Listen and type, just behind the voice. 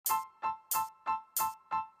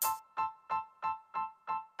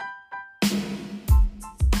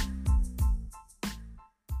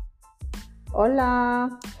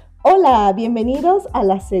Hola, Hola, bienvenidos a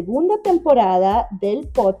la segunda temporada del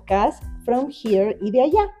podcast From Here y de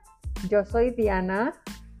allá. yo soy Diana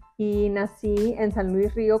y nací en San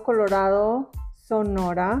Luis Río, Colorado,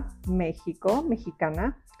 Sonora, México,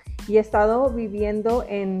 mexicana, y he estado viviendo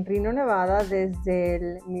en Reno, Nevada desde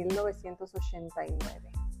el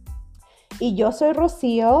 1989. Y yo soy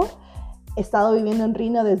Rocío, he estado viviendo en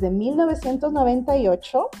Reno desde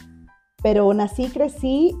 1998, pero nací y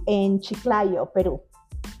crecí en Chiclayo, Perú.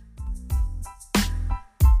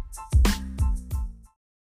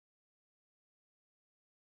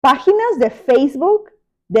 Páginas de Facebook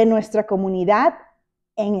de nuestra comunidad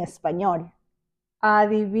en español.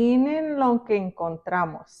 Adivinen lo que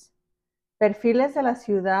encontramos. Perfiles de la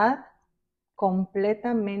ciudad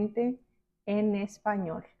completamente en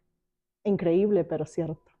español. Increíble, pero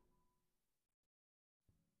cierto.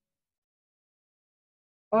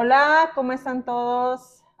 Hola, ¿cómo están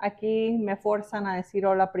todos? Aquí me forzan a decir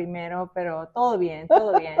hola primero, pero todo bien,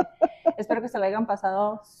 todo bien. Espero que se lo hayan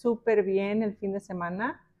pasado súper bien el fin de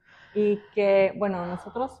semana y que, bueno,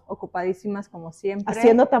 nosotros ocupadísimas como siempre.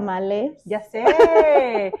 Haciendo tamales. Ya sé,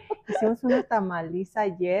 hicimos una tamaliza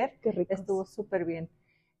ayer. Qué rico. Estuvo súper bien.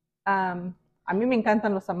 A mí me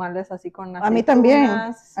encantan los tamales así con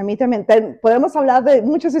aceitunas. A mí también. Podemos hablar de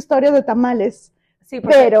muchas historias de tamales. Sí,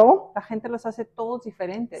 porque pero la gente los hace todos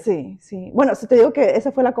diferentes. Sí, sí. Bueno, si te digo que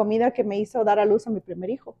esa fue la comida que me hizo dar a luz a mi primer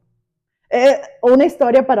hijo. Una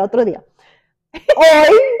historia para otro día.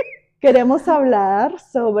 Hoy queremos hablar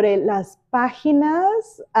sobre las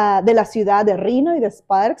páginas de la ciudad de Reno y de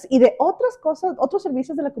Sparks y de otras cosas, otros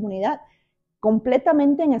servicios de la comunidad,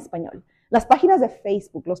 completamente en español. Las páginas de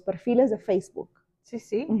Facebook, los perfiles de Facebook. Sí,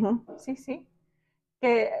 sí, sí.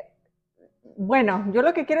 Bueno, yo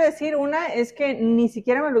lo que quiero decir, una, es que ni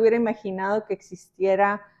siquiera me lo hubiera imaginado que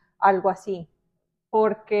existiera algo así,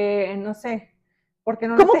 porque, no sé, porque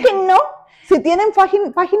no. ¿Cómo que no? Si tienen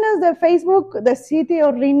páginas de Facebook de City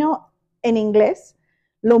o Reno en inglés,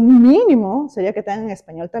 lo mínimo sería que tengan en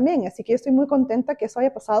español también, así que yo estoy muy contenta que eso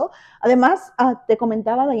haya pasado. Además, te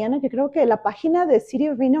comentaba, Diana, que creo que la página de City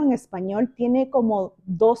of Reno en español tiene como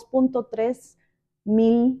 2.3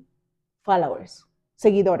 mil followers,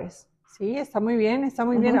 seguidores. Sí, está muy bien, está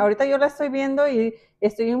muy bien. Ahorita yo la estoy viendo y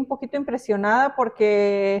estoy un poquito impresionada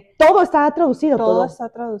porque todo está traducido. Todo está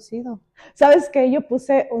traducido. ¿Sabes qué? Yo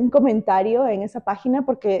puse un comentario en esa página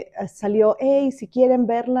porque salió, hey, si quieren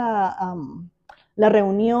ver la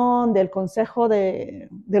reunión del consejo de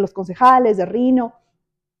los concejales de Reno,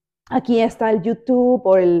 aquí está el YouTube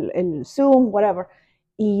o el Zoom, whatever.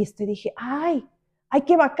 Y dije, ay,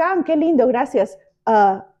 qué bacán, qué lindo, gracias.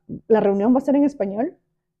 La reunión va a ser en español,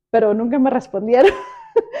 pero nunca me respondieron.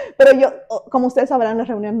 Pero yo, como ustedes sabrán, las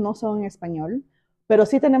reuniones no son en español, pero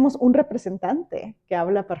sí tenemos un representante que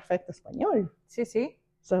habla perfecto español. Sí, sí.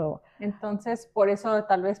 Entonces, por eso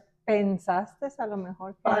tal vez pensaste a lo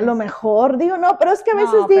mejor. A lo mejor, digo, no, pero es que a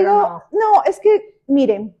veces digo, no, es que,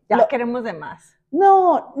 miren. Ya queremos de más.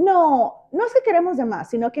 No es que queremos de más,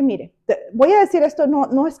 sino que, miren, voy a decir esto,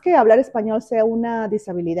 no es que hablar español sea una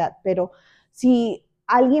disabilidad, pero si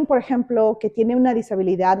alguien, por ejemplo, que tiene una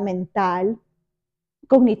disabilidad mental,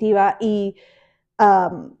 cognitiva y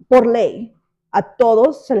por ley, a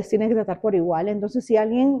todos se les tiene que tratar por igual. Entonces, si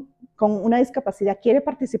alguien con una discapacidad quiere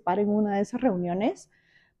participar en una de esas reuniones,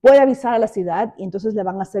 puede avisar a la ciudad y entonces le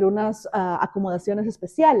van a hacer unas acomodaciones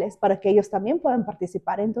especiales para que ellos también puedan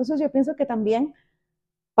participar. Entonces, yo pienso que también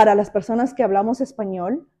para las personas que hablamos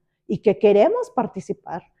español y que queremos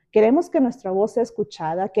participar, queremos que nuestra voz sea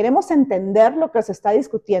escuchada, queremos entender lo que se está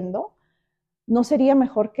discutiendo, ¿no sería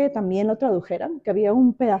mejor que también lo tradujeran? Que había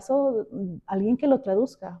un pedazo, alguien que lo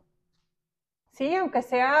traduzca. Sí, aunque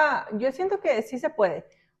sea, yo siento que sí se puede.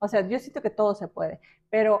 O sea, yo siento que todo se puede.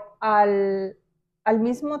 Pero al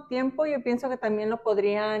mismo tiempo yo pienso que también lo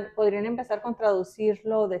podrían empezar con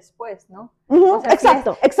traducirlo después, ¿no? O sea,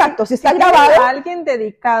 exacto. Si está grabado. Alguien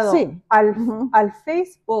dedicado al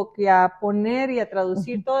Facebook y a poner y a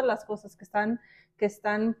traducir todas las cosas que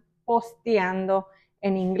están posteando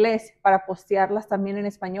en inglés para postearlas también en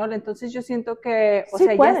español. Entonces yo siento que,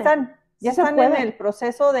 ya están en el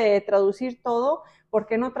proceso de traducir todo. ¿Por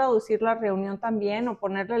qué no traducir la reunión también o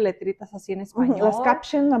ponerle letritas así en español? Las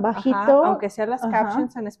captions abajito. Aunque sean las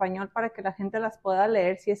captions en español para que la gente las pueda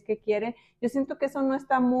leer si es que quiere. Yo siento que eso no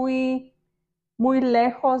está muy, muy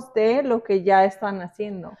lejos de lo que ya están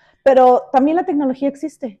haciendo. Pero también la tecnología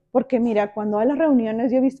existe, porque mira, cuando hay las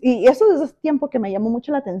reuniones, yo he visto, y eso desde hace tiempo que me llamó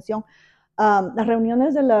mucho la atención, las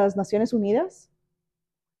reuniones de las Naciones Unidas,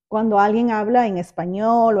 cuando alguien habla en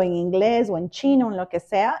español o en inglés o en chino o en lo que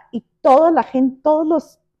sea, y toda la gente,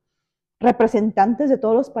 todos representantes de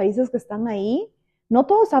todos los países que están ahí. No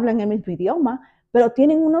todos hablan el mismo idioma, pero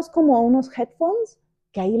tienen como unos headphones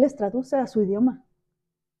que ahí les traduce a su idioma.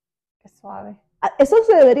 Qué suave. Eso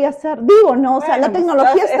se debería hacer, digo, no, o sea, la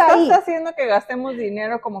tecnología está ahí. Estás haciendo que gastemos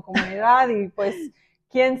dinero como comunidad y pues,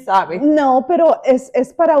 quién sabe. No, pero es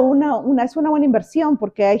para es una buena inversión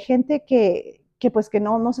porque hay gente que pues que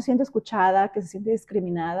no se siente escuchada, que se siente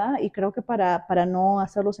discriminada y creo que para no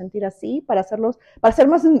hacerlos sentir así, para ser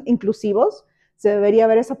más inclusivos, se debería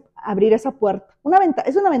abrir esa puerta.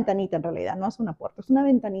 Es una ventanita en realidad, no es una puerta, es una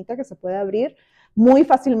ventanita que se puede abrir muy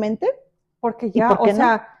fácilmente. Porque ya, o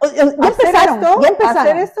sea, ya empezaron.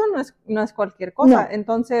 Hacer esto no es cualquier cosa. No.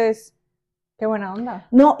 Entonces, qué buena onda.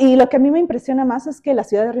 No, y lo que a mí me impresiona más es que la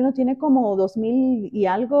ciudad de Reno tiene como 2,000 y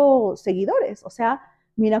algo seguidores. O sea,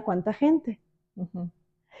 mira cuánta gente. Uh-huh.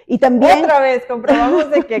 Y también... Otra vez, comprobamos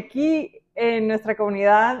de que aquí en nuestra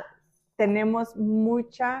comunidad tenemos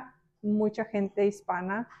mucha gente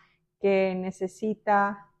hispana que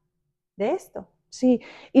necesita de esto. Sí,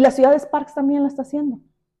 y la ciudad de Sparks también lo está haciendo.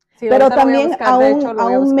 Sí, pero también a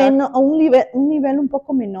un nivel un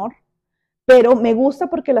poco menor. Pero me gusta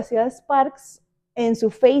porque la ciudad de Sparks en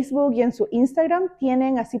su Facebook y en su Instagram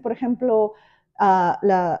tienen así, por ejemplo,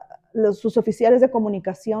 sus oficiales de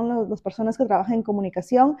comunicación, las personas que trabajan en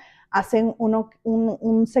comunicación, hacen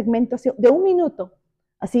un segmento así, de 1 minuto.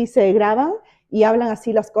 Así se graban y hablan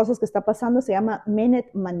así las cosas que está pasando. Se llama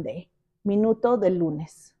Minute Monday, minuto del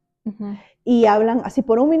lunes. Uh-huh. Y hablan así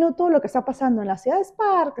por 1 minuto lo que está pasando en la ciudad de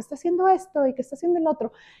Sparks, que está haciendo esto y que está haciendo el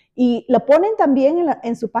otro. Y lo ponen también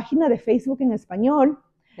en su página de Facebook en español.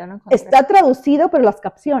 Está traducido, pero las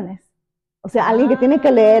capciones. O sea, alguien que tiene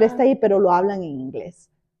que leer está ahí, pero lo hablan en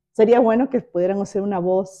inglés. Sería bueno que pudieran hacer una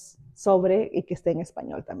voz y que esté en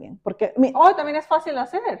español también. Porque también es fácil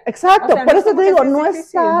hacer. Exacto, o sea, por eso te digo, no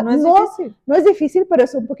es difícil, pero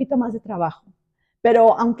es un poquito más de trabajo.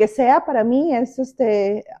 Pero aunque sea, para mí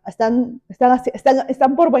están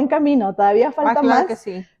por buen camino. Todavía falta más, que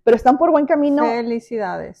sí. Pero están por buen camino.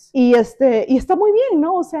 Felicidades. Y está muy bien,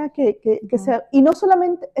 ¿no? O sea, que sea, y no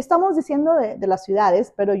solamente, estamos diciendo de las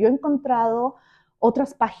ciudades, pero yo he encontrado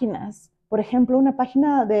otras páginas. Por ejemplo, una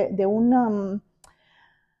página de un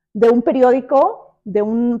periódico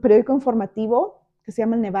informativo que se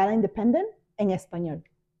llama el Nevada Independent en español.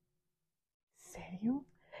 ¿Serio?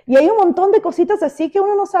 Y hay un montón de cositas así que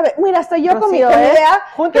uno no sabe. Mira, hasta yo Rocío, con mi idea.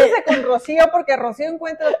 Júntense con Rocío porque Rocío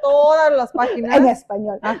encuentra todas las páginas. En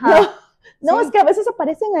español. Ajá. No, sí. Es que a veces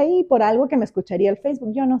aparecen ahí por algo que me escucharía el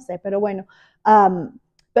Facebook. Yo no sé, pero bueno.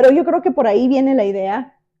 Pero yo creo que por ahí viene la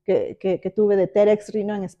idea que tuve de TEDx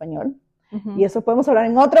Reno en español. Uh-huh. Y eso podemos hablar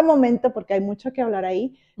en otro momento porque hay mucho que hablar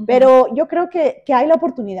ahí. Uh-huh. Pero yo creo que hay la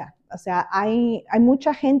oportunidad. O sea, hay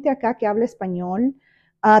mucha gente acá que habla español.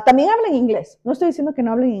 También hablan inglés, no estoy diciendo que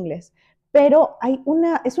no hablen inglés, pero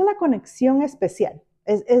es una conexión especial.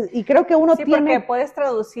 Y creo que uno tiene... Sí, porque puedes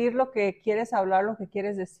traducir lo que quieres hablar, lo que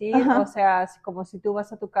quieres decir. Ajá. O sea, como si tú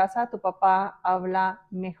vas a tu casa, tu papá habla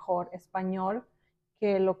mejor español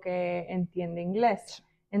que lo que entiende inglés.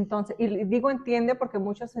 Entonces, y digo entiende porque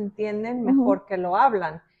muchos entienden mejor uh-huh. que lo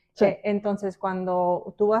hablan. Sí. Entonces,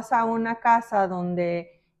 cuando tú vas a una casa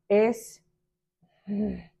donde es...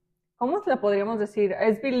 ¿Cómo se lo podríamos decir?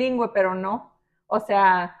 Es bilingüe, pero no. O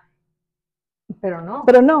sea, pero no.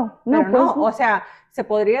 Pero no. O sea, se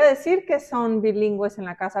podría decir que son bilingües en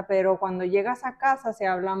la casa, pero cuando llegas a casa se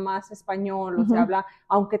habla más español, o uh-huh. se habla,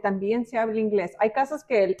 aunque también se habla inglés. Hay casas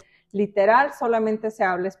que literal solamente se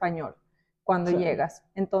habla español cuando llegas.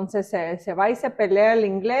 Entonces se va y se pelea el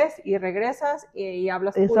inglés y regresas y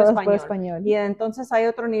hablas puro español. Y entonces hay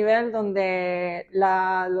otro nivel donde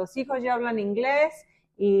los hijos ya hablan inglés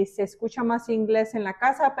y se escucha más inglés en la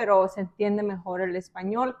casa, pero se entiende mejor el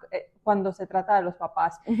español cuando se trata de los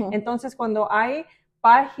papás. Uh-huh. Entonces, cuando hay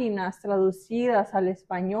páginas traducidas al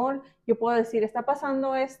español, yo puedo decir, está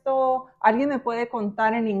pasando esto, alguien me puede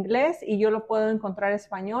contar en inglés y yo lo puedo encontrar en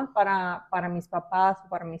español para mis papás o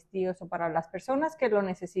para mis tíos o para las personas que lo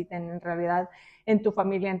necesiten en realidad en tu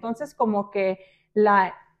familia. Entonces, como que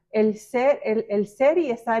el ser y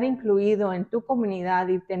estar incluido en tu comunidad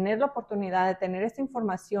y tener la oportunidad de tener esta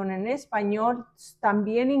información en español,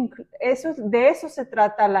 también de eso se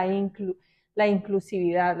trata la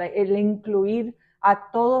inclusividad, el incluir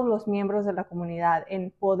a todos los miembros de la comunidad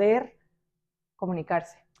en poder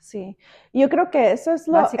comunicarse. Sí, yo creo que eso es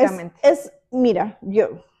básicamente. Mira, yo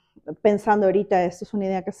pensando ahorita, esto es una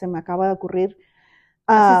idea que se me acaba de ocurrir.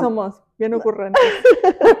 Así somos, bien ocurrentes.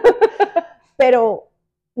 Pero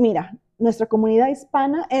mira, nuestra comunidad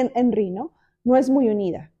hispana en Reno no es muy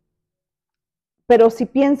unida. Pero si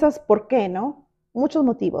piensas, ¿por qué no? muchos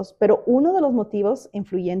motivos, pero uno de los motivos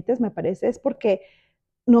influyentes, me parece, es porque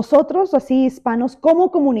nosotros, así hispanos,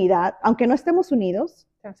 como comunidad, aunque no estemos unidos.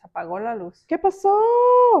 Se nos apagó la luz. ¿Qué pasó?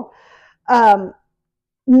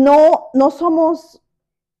 No somos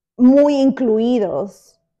muy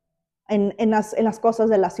incluidos en las cosas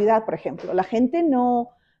de la ciudad, por ejemplo. La gente no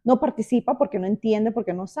participa porque no entiende,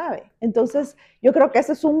 porque no sabe. Entonces, yo creo que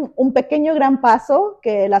ese es un pequeño gran paso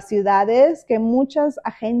que las ciudades, que muchas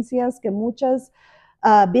agencias, que muchas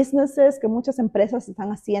businesses, que muchas empresas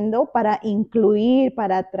están haciendo para incluir,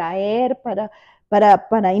 para atraer,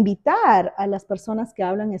 para invitar a las personas que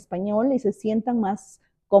hablan español y se sientan más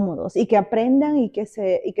cómodos y que aprendan y que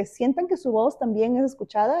sientan que su voz también es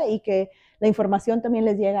escuchada y que la información también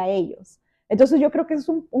les llega a ellos. Entonces yo creo que es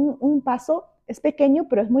un paso, es pequeño,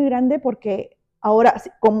 pero es muy grande porque ahora,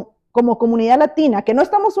 como comunidad latina, que no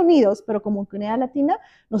estamos unidos, pero como comunidad latina,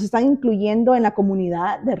 nos están incluyendo en la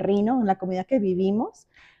comunidad de Reno, en la comunidad que vivimos.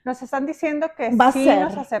 Nos están diciendo que sí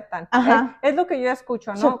nos aceptan. Es lo que yo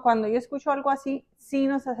escucho, ¿no? Sí. Cuando yo escucho algo así, sí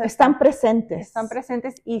nos aceptan. Están presentes. Están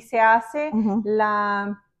presentes y se hace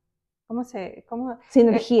la... ¿Cómo?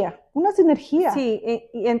 Sinergia. Una sinergia. Sí,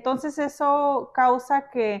 y entonces eso causa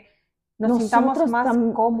que nos sintamos más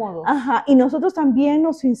cómodos. Ajá, y nosotros también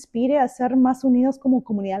nos inspire a ser más unidos como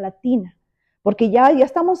comunidad latina, porque ya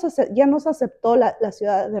nos aceptó la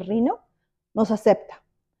ciudad de Reno, nos acepta,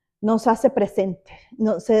 nos hace presente,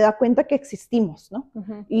 se da cuenta que existimos, ¿no?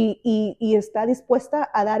 Uh-huh. Y está dispuesta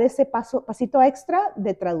a dar ese pasito extra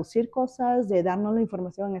de traducir cosas, de darnos la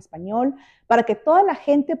información en español, para que toda la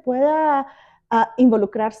gente pueda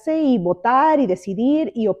involucrarse y votar y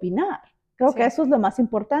decidir y opinar. Creo que eso es lo más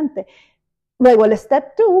importante. Luego, el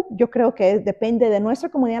step 2, yo creo que depende de nuestra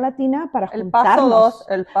comunidad latina para juntarnos.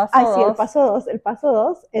 El paso 2. El paso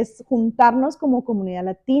 2 es juntarnos como comunidad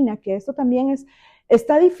latina, que esto también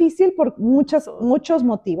está difícil por muchos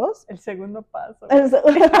motivos. El segundo paso.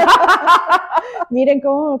 Miren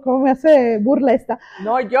cómo me hace burla esta.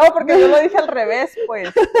 No, porque yo lo dije al revés,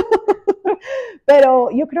 pues.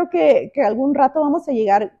 Pero yo creo que algún rato vamos a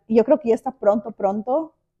llegar, yo creo que ya está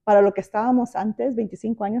pronto, para lo que estábamos antes,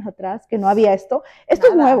 25 años atrás, que no había esto. Esto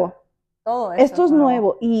es nuevo. Todo esto es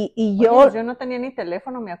nuevo. Y yo... Oye, yo no tenía ni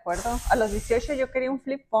teléfono, me acuerdo. A los 18 yo quería un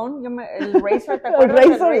flip phone. El Razr, ¿te acuerdas?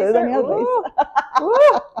 El Razr.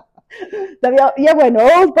 Ya bueno,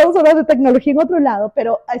 vamos a hablar de tecnología en otro lado,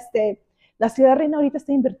 pero la ciudad de Reno ahorita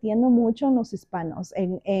está invirtiendo mucho en los hispanos.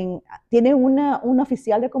 Tiene un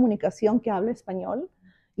oficial de comunicación que habla español.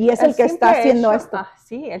 Y es el que está haciendo esto.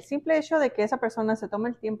 Sí, el simple hecho de que esa persona se tome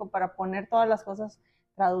el tiempo para poner todas las cosas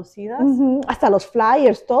traducidas. Uh-huh. Hasta los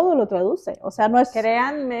flyers, todo lo traduce. O sea, no es...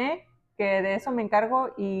 Créanme que de eso me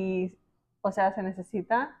encargo y, o sea, se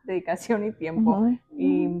necesita dedicación y tiempo. Uh-huh.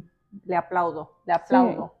 Y le aplaudo. Sí,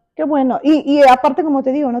 qué bueno. Y aparte, como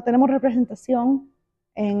te digo, no tenemos representación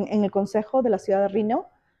en el Consejo de la Ciudad de Reno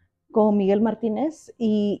con Miguel Martínez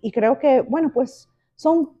y creo que, bueno, pues...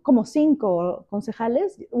 Son como 5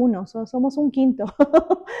 concejales, somos un quinto.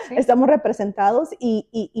 ¿Sí? Estamos representados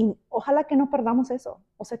y ojalá que no perdamos eso.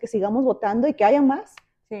 O sea, que sigamos votando y que haya más.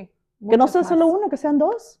 Sí. Que no sea solo uno, que sean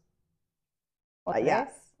 2. O 3.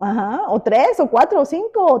 Ajá, o 3, o 4, o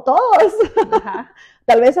 5, o todos. Ajá.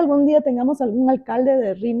 Tal vez algún día tengamos algún alcalde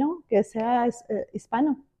de Reno que sea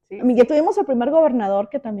hispano. Sí, ya tuvimos el primer gobernador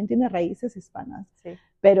que también tiene raíces hispanas. Sí.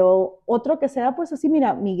 Pero otro que sea, pues así,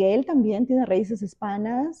 mira, Miguel también tiene raíces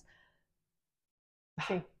hispanas.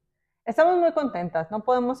 Sí. Estamos muy contentas, no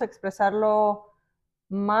podemos expresarlo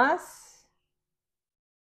más.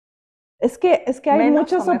 Es que hay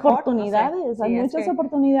muchas oportunidades, hay muchas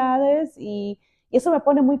oportunidades y eso me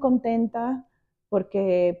pone muy contenta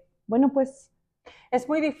porque, bueno, pues... Es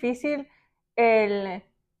muy difícil el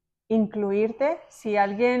incluirte. Si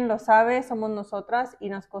alguien lo sabe, somos nosotras y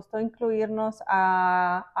nos costó incluirnos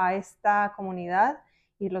a esta comunidad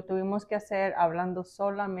y lo tuvimos que hacer hablando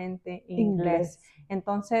solamente inglés.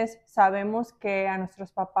 Entonces sabemos que a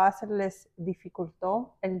nuestros papás se les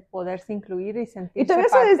dificultó el poderse incluir y sentirse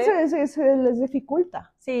parte. Y todavía se les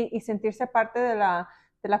dificulta. Sí, y sentirse parte de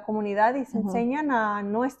la comunidad y se enseñan a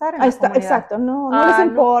no estar en la comunidad. Exacto, no les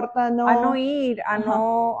importa. A no ir, a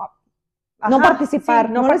no participar,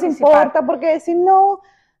 no les importa, porque si no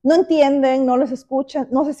entienden, no los escuchan,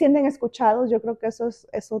 no se sienten escuchados, yo creo que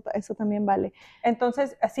eso también vale.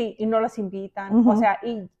 Entonces, sí, y no los invitan, uh-huh. O sea,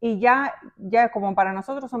 y ya como para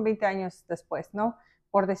nosotros son 20 años después, ¿no?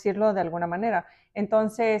 Por decirlo de alguna manera.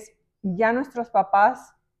 Entonces, ya nuestros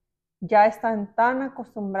papás ya están tan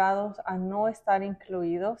acostumbrados a no estar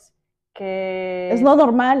incluidos es lo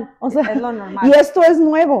normal, o sea, es lo normal. Y esto es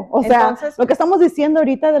nuevo, o sea, Entonces, lo que estamos diciendo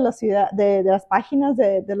ahorita de la ciudad, de las páginas,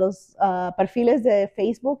 de los perfiles de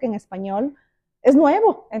Facebook en español, es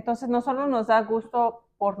nuevo. Entonces, no solo nos da gusto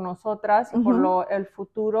por nosotras y por el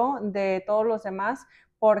futuro de todos los demás,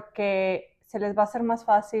 porque se les va a hacer más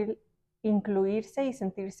fácil incluirse y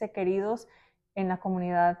sentirse queridos en la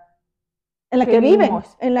comunidad en la que viven,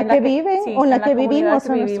 en la que viven o en la que vivimos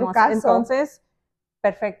en nuestro caso. Entonces,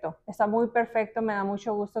 perfecto, está muy perfecto, me da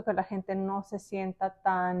mucho gusto que la gente no se sienta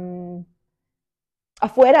tan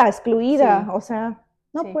afuera, excluida, o sea,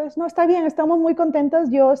 no, pues no, está bien, estamos muy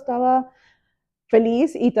contentas, yo estaba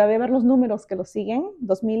feliz y todavía ver los números que lo siguen,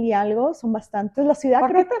 2,000 y algo, son bastantes. La ciudad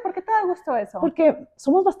 ¿Por qué te da gusto eso? Porque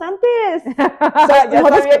somos bastantes. Ya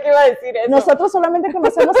sabía que iba a decir eso. Nosotros solamente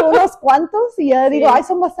conocemos a unos cuantos y ya digo, ay,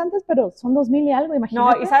 son bastantes, pero son 2,000 y algo,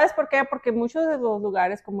 imagínate. No, ¿y sabes por qué? Porque muchos de los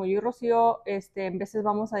lugares, como yo y Rocío, en veces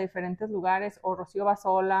vamos a diferentes lugares, o Rocío va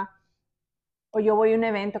sola, o yo voy a un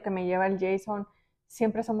evento que me lleva el Jason,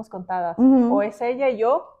 siempre somos contadas. O es ella y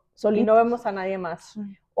yo, y no vemos a nadie más.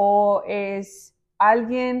 O es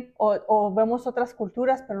alguien, o vemos otras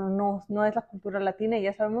culturas, pero no es la cultura latina, y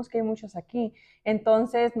ya sabemos que hay muchos aquí.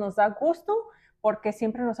 Entonces nos da gusto porque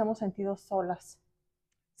siempre nos hemos sentido solas.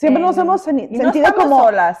 Siempre nos hemos sentido no estamos como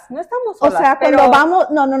solas, no estamos solas. O sea, cuando vamos,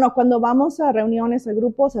 cuando vamos a reuniones, a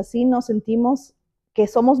grupos así, nos sentimos que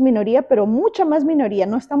somos minoría, pero mucha más minoría.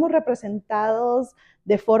 No estamos representados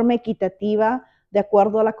de forma equitativa de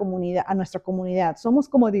acuerdo a la comunidad, a nuestra comunidad. Somos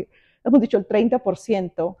como, hemos dicho, el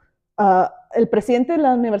 30%. El presidente de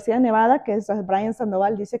la Universidad de Nevada, que es Brian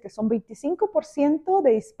Sandoval, dice que son 25%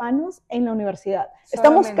 de hispanos en la universidad. Solamente.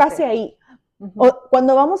 Estamos casi ahí.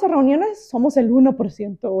 Cuando vamos a reuniones, somos el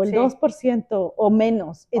 1% o el 2% o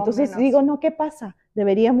menos. Entonces digo, no, ¿qué pasa?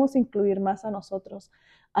 Deberíamos incluir más a nosotros.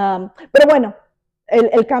 Pero bueno,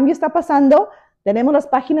 el cambio está pasando. Tenemos las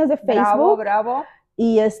páginas de Facebook. Bravo.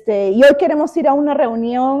 Y hoy queremos ir a una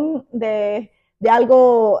reunión de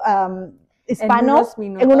algo hispano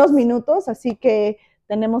en unos minutos, así que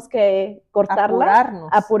tenemos que cortarla,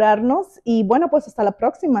 apurarnos y bueno, pues hasta la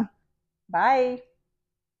próxima. Bye.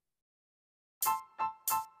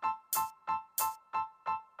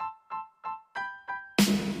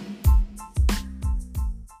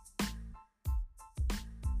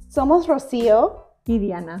 Somos Rocío y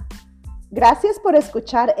Diana. Gracias por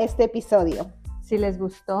escuchar este episodio. Si les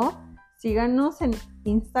gustó, síganos en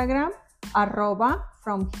Instagram,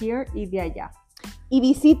 @fromhere y de allá. Y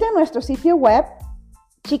visiten nuestro sitio web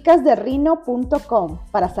chicasderrino.com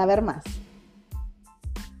para saber más.